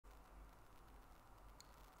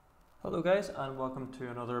Hello guys, and welcome to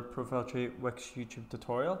another ProfileTree Wix YouTube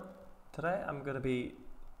tutorial. Today I'm going to be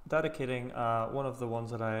dedicating one of the ones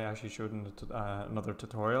that I actually showed in another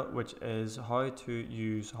tutorial, which is how to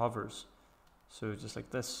use hovers. So just like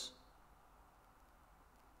this.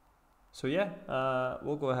 So yeah,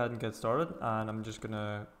 we'll go ahead and get started, and I'm just going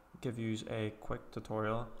to give you a quick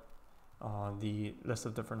tutorial on the list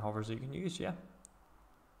of different hovers that you can use.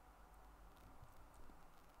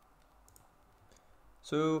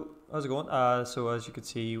 So how's it going? So as you can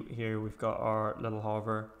see here, we've got our little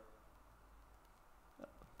hover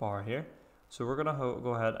bar here. So we're gonna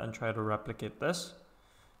go ahead and try to replicate this.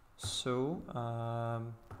 So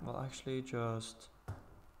we'll actually just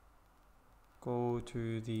go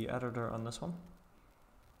to the editor on this one.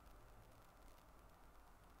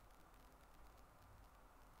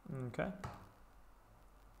 Okay.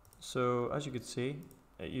 So as you can see,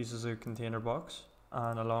 it uses a container box,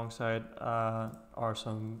 and alongside are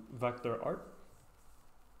some vector art.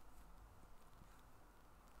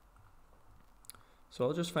 So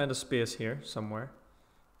I'll just find a space here somewhere.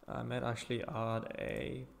 I might actually add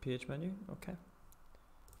a page menu. Okay.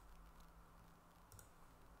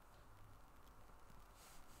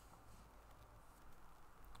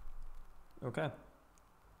 Okay.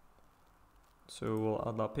 So we'll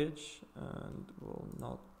add that page, and we'll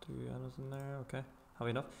not do anything there. Okay. Have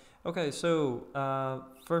enough. Okay, so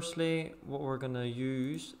firstly, what we're gonna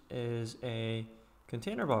use is a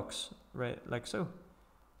container box, right, like so.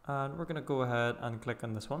 And we're gonna go ahead and click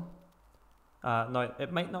on this one. Now,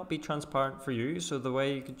 it might not be transparent for you, so the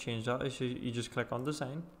way you can change that is you just click on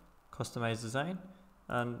design, customize design,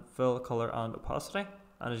 and fill color and opacity.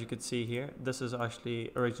 And as you can see here, this is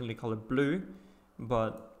actually originally colored blue,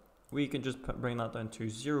 but we can just bring that down to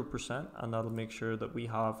 0%, and that'll make sure that we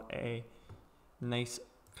have a nice,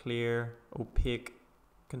 clear, opaque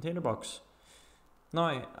container box.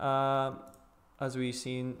 Now, as we've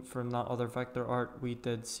seen from that other vector art, we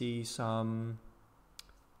did see some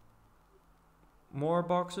more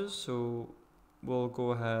boxes, so we'll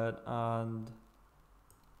go ahead and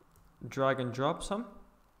drag and drop some.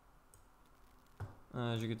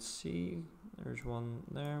 As you can see, there's one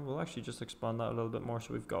there. We'll actually just expand that a little bit more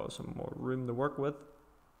so we've got some more room to work with.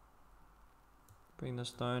 Bring this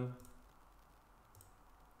down.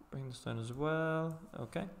 Bring this down as well.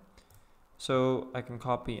 Okay. So I can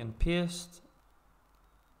copy and paste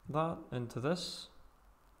that into this.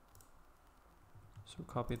 So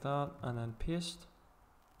copy that and then paste.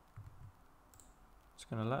 It's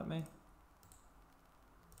gonna let me.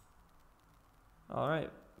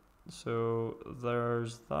 Alright, so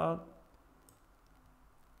there's that.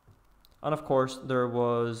 And of course there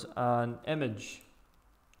was an image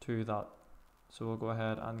to that. So we'll go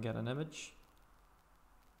ahead and get an image.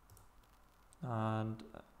 And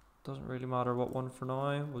it doesn't really matter what one for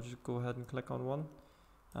now. We'll just go ahead and click on one.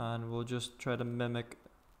 And we'll just try to mimic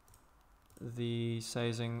the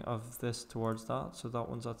sizing of this towards that. So that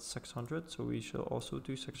one's at 600, so we shall also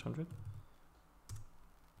do 600.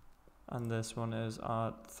 And this one is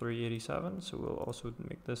at 387, so we'll also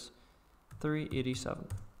make this 387.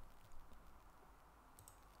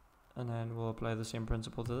 And then we'll apply the same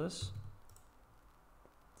principle to this.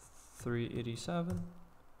 387.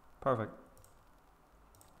 Perfect.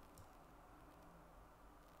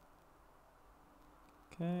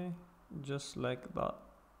 Okay, just like that.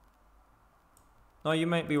 Now you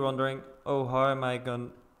might be wondering, oh, how am I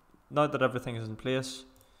going, now that everything is in place,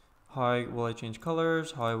 how will I change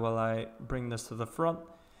colors? How will I bring this to the front?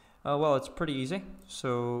 Well, it's pretty easy.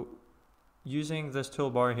 So using this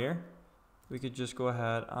toolbar here, we could just go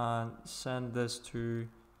ahead and send this to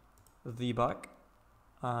the back.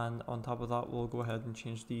 And on top of that, we'll go ahead and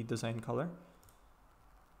change the design color.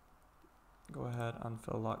 Go ahead and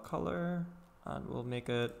fill that color, and we'll make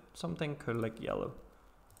it something cool like yellow.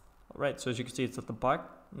 Alright, so as you can see, it's at the back.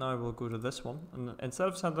 Now we'll go to this one, and instead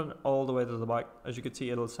of sending it all the way to the back, as you can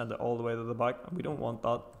see, it'll send it all the way to the back, and we don't want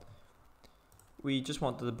that. We just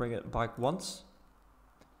wanted to bring it back once,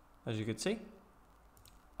 as you can see.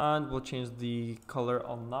 And we'll change the color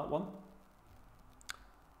on that one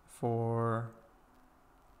for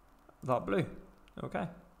that blue. Okay.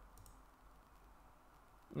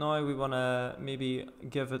 Now we want to maybe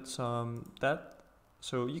give it some depth.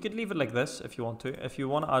 So you could leave it like this if you want to. If you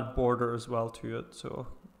want to add border as well to it, so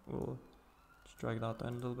we'll just drag that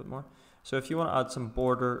down a little bit more. So if you want to add some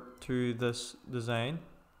border to this design,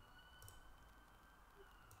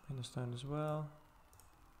 bring this down as well.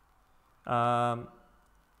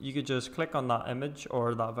 You could just click on that image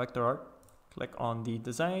or that vector art, click on the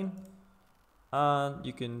design, and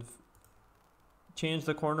you can change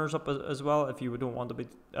the corners up as well if you don't want to be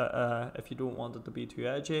if you don't want it to be too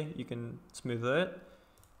edgy. You can smooth it out,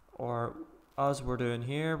 or as we're doing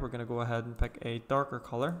here, we're going to go ahead and pick a darker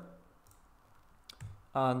color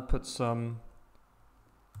and put some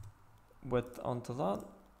width onto that,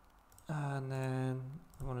 and then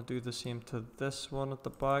I want to do the same to this one at the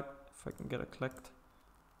back if I can get it clicked.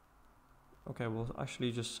 Okay, we'll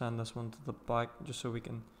actually just send this one to the back just so we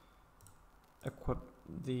can equip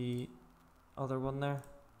the other one there.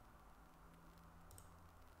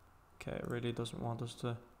 Okay, it really doesn't want us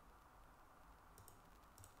to.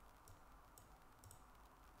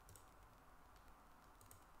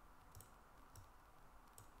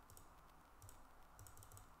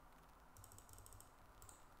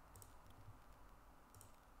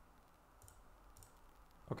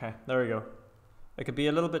 Okay, there we go. It could be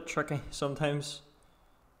a little bit tricky sometimes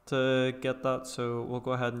to get that, so we'll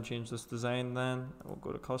go ahead and change this design then. We'll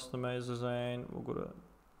go to customize design, we'll go to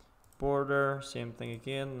border, same thing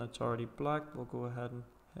again, that's already black. We'll go ahead and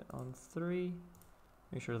hit on 3,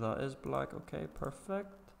 make sure that is black. Okay,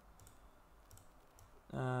 perfect.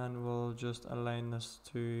 And we'll just align this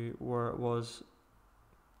to where it was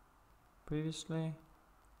previously.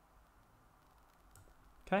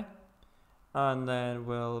 Okay, and then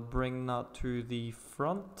we'll bring that to the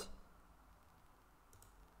front.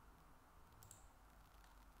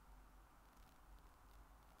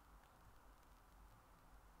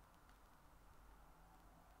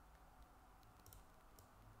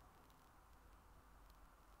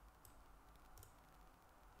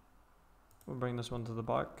 We'll bring this one to the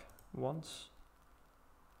back once.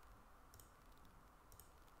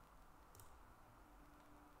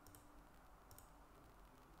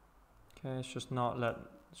 Okay, it's just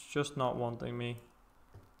not wanting me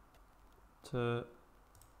to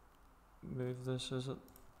move this, is it?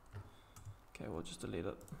 Okay, we'll just delete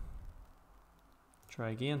it. Try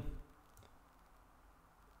again.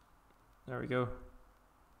 There we go.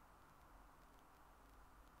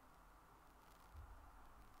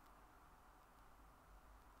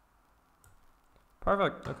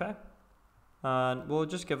 Perfect, okay. And we'll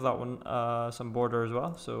just give that one some border as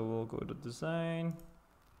well. So we'll go to design,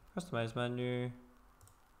 customize menu.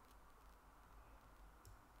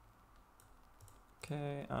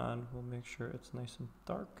 Okay, and we'll make sure it's nice and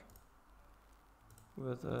dark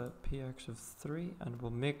with a px of 3, and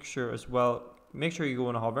we'll make sure as well, make sure you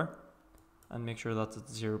go in a hover and make sure that's at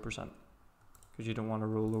 0% because you don't want to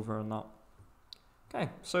roll over on that. Okay,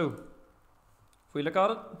 so if we look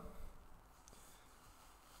at it,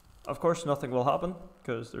 of course nothing will happen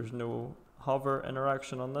because there's no hover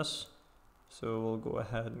interaction on this. So we'll go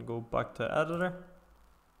ahead and go back to editor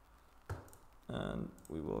and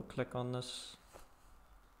we will click on this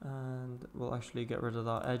and we'll actually get rid of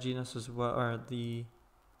that edginess as well, or the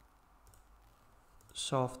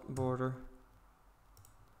soft border.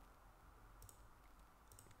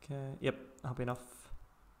 Okay, yep, happy enough.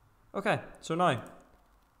 Okay, so now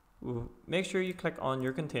we'll make sure you click on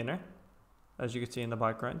your container, as you can see in the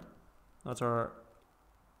background. That's our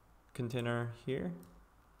container here.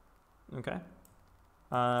 Okay,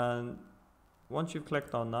 and once you've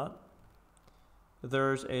clicked on that,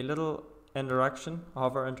 there's a little interaction,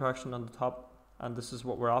 hover interaction on the top, and this is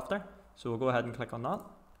what we're after. So we'll go ahead and click on that.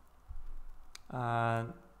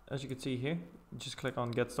 And as you can see here, just click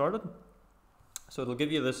on get started. So it'll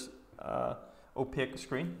give you this opaque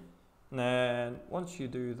screen. And then once you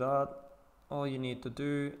do that, all you need to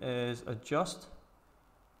do is adjust.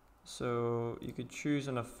 So you could choose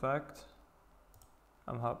an effect.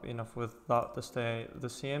 I'm happy enough with that to stay the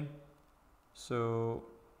same. So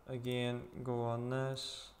again, go on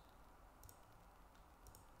this.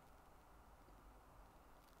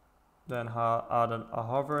 Then add a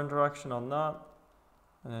hover interaction on that.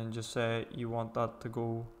 And then just say you want that to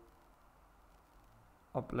go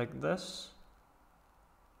up like this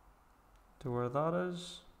to where that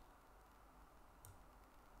is.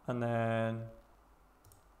 And then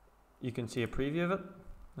you can see a preview of it.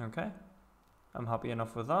 Okay, I'm happy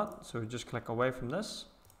enough with that. So just click away from this.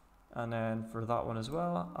 And then for that one as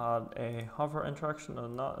well, add a hover interaction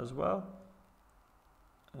on that as well.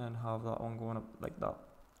 And have that one going up like that.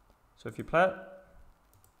 So if you play it,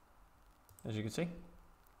 as you can see,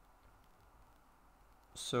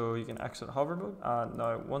 so you can exit hover mode. And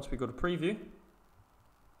now once we go to preview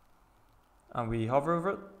and we hover over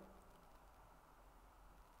it,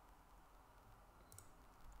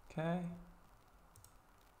 okay,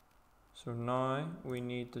 so now we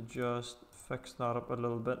need to just fix that up a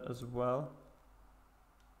little bit as well.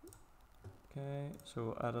 Okay, so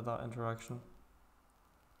we'll edit that interaction.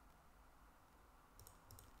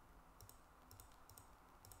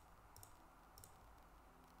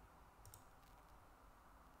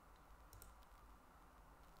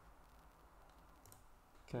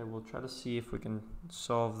 Okay, we'll try to see if we can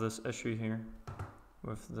solve this issue here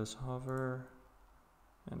with this hover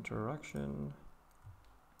interaction.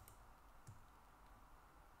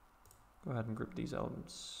 Go ahead and group these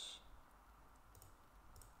elements.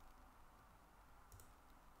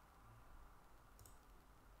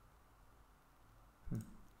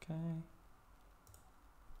 Okay.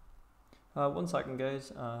 1 second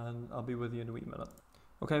guys, and I'll be with you in a wee minute.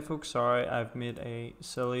 Okay folks, sorry, I've made a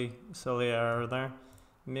silly error there.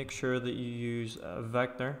 Make sure that you use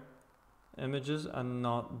vector images and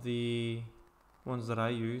not the ones that I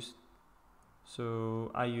used.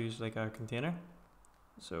 So I use like a container.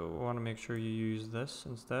 So we want to make sure you use this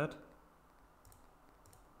instead.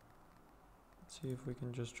 Let's see if we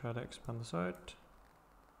can just try to expand this out.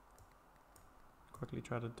 Quickly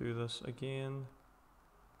try to do this again.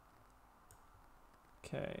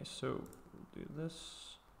 Okay, so do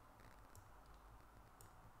this.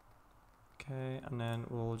 Okay, and then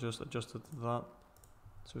we'll just adjust it to that.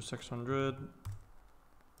 So 600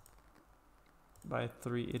 by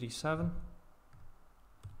 387.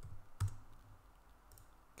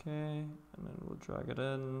 Okay, and then we'll drag it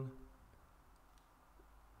in.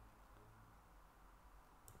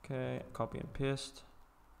 Okay, copy and paste.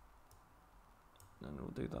 And we'll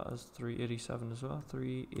do that as 387 as well.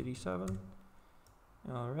 387.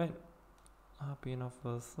 Alright. Happy enough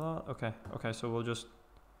with that. Okay, so we'll just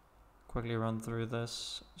quickly run through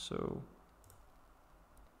this. So,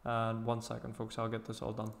 and 1 second folks, I'll get this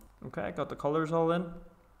all done. Okay, I got the colors all in.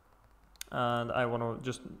 And I want to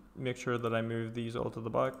just make sure that I move these all to the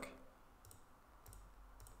back.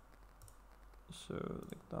 So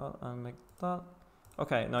like that and like that.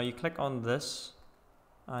 Okay, now you click on this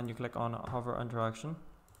and you click on hover interaction.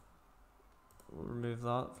 We'll remove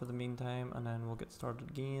that for the meantime and then we'll get started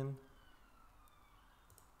again.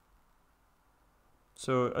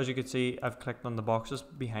 So as you can see, I've clicked on the boxes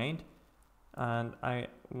behind and I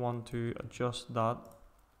want to adjust that.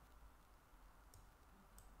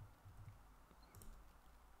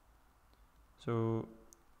 So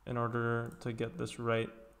in order to get this right,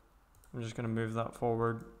 I'm just going to move that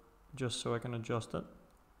forward just so I can adjust it.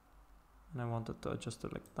 And I want it to adjust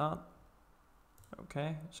it like that.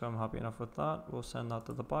 Okay, so I'm happy enough with that. We'll send that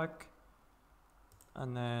to the back.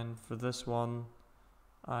 And then for this one,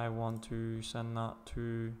 I want to send that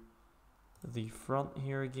to the front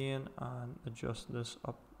here again and adjust this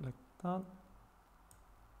up like that.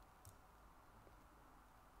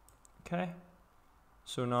 Okay,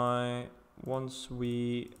 so now once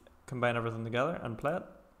we combine everything together and play it,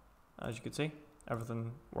 as you can see,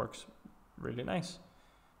 everything works really nice.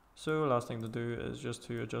 So last thing to do is just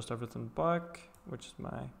to adjust everything back, which is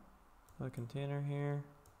my other container here.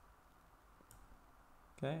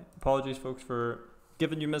 Okay, apologies folks for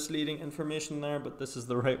giving you misleading information there, but this is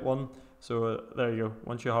the right one. So there you go.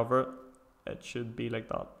 Once you hover it, it should be like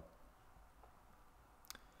that.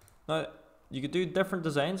 Now you could do different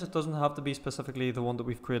designs. It doesn't have to be specifically the one that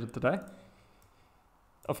we've created today.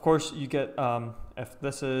 Of course, you get if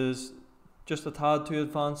this is just a tad too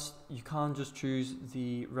advanced, you can just choose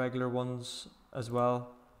the regular ones as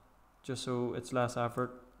well, just so it's less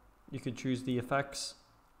effort. You could choose the effects,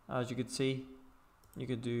 as you could see. You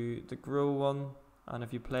could do the grow one, and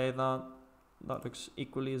if you play that, that looks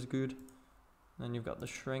equally as good. Then you've got the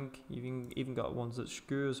shrink. You've even got ones that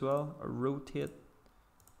skew as well, or rotate,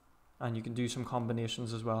 and you can do some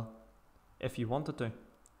combinations as well if you wanted to.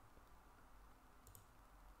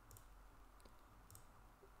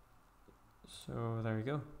 So there you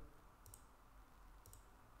go.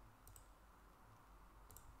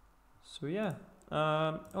 So yeah,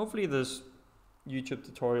 hopefully this YouTube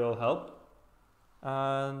tutorial helped.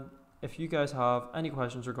 And if you guys have any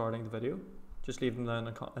questions regarding the video, just leave them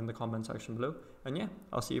down in the comment section below. And yeah,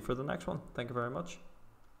 I'll see you for the next one. Thank you very much.